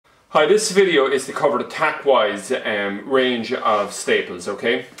Hi, this video is to cover the TACwise range of staples,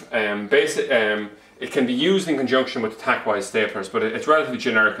 okay? It can be used in conjunction with the TACwise staplers, but it's relatively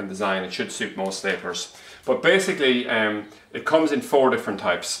generic in design. It should suit most staplers. But basically, it comes in 4 different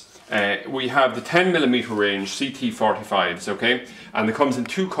types. We have the 10mm range CT45s, okay? And it comes in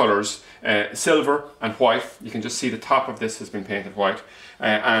 2 colours, silver and white. You can just see the top of this has been painted white.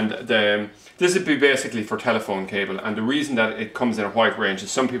 This would be basically for telephone cable, and the reason that it comes in a white range is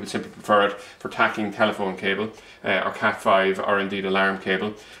some people simply prefer it for tacking telephone cable or Cat5 or indeed alarm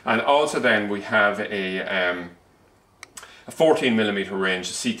cable. And also then we have a 14mm range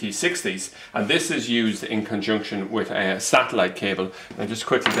CT60s, and this is used in conjunction with a satellite cable. I'll just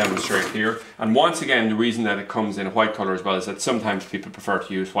quickly demonstrate here. And once again, the reason that it comes in a white colour as well is that sometimes people prefer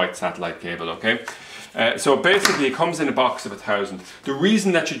to use white satellite cable, okay? So basically it comes in a box of 1,000. The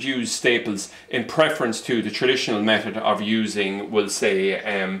reason that you'd use staples in preference to the traditional method of using, we'll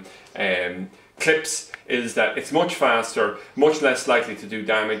say, clips, is that it's much faster, much less likely to do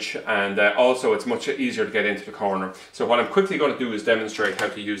damage, and also it's much easier to get into the corner. So what I'm quickly going to do is demonstrate how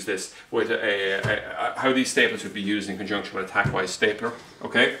to use this with how these staples would be used in conjunction with a TACwise stapler.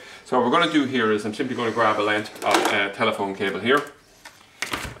 Okay, so what we're going to do here is I'm simply going to grab a length of telephone cable here,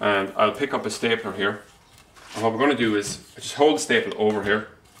 and I'll pick up a stapler here. And what we're going to do is just hold the staple over here,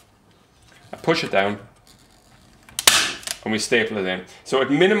 I push it down, and we staple it in. So it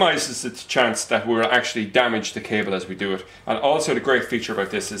minimises the chance that we'll actually damage the cable as we do it. And also the great feature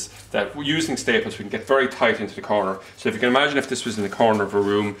about this is that using staples we can get very tight into the corner. So if you can imagine if this was in the corner of a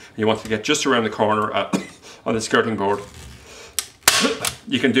room and you want to get just around the corner on the skirting board,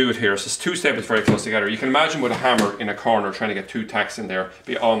 you can do it here. So it's 2 staples very close together. You can imagine with a hammer in a corner trying to get 2 tacks in there, it'd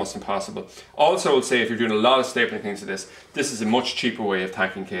be almost impossible. Also, I would say if you're doing a lot of stapling things to this is a much cheaper way of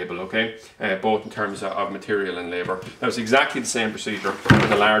tacking cable, okay? Both in terms of material and labour. Now it's exactly the same procedure with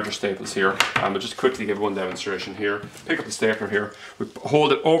the larger staples here. And we'll just quickly give one demonstration here. Pick up the stapler here, we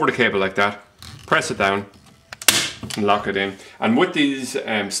hold it over the cable like that, press it down, and lock it in. And with these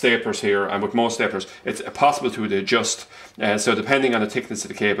staplers here, and with most staplers, it's possible to adjust. So depending on the thickness of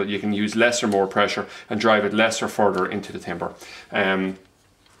the cable, you can use less or more pressure and drive it less or further into the timber.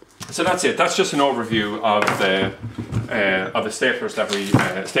 So that's it. That's just an overview of the staplers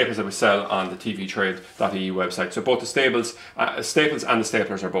that we sell on the tvtrade.ie website. So both the staples and the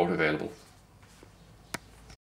staplers are both available.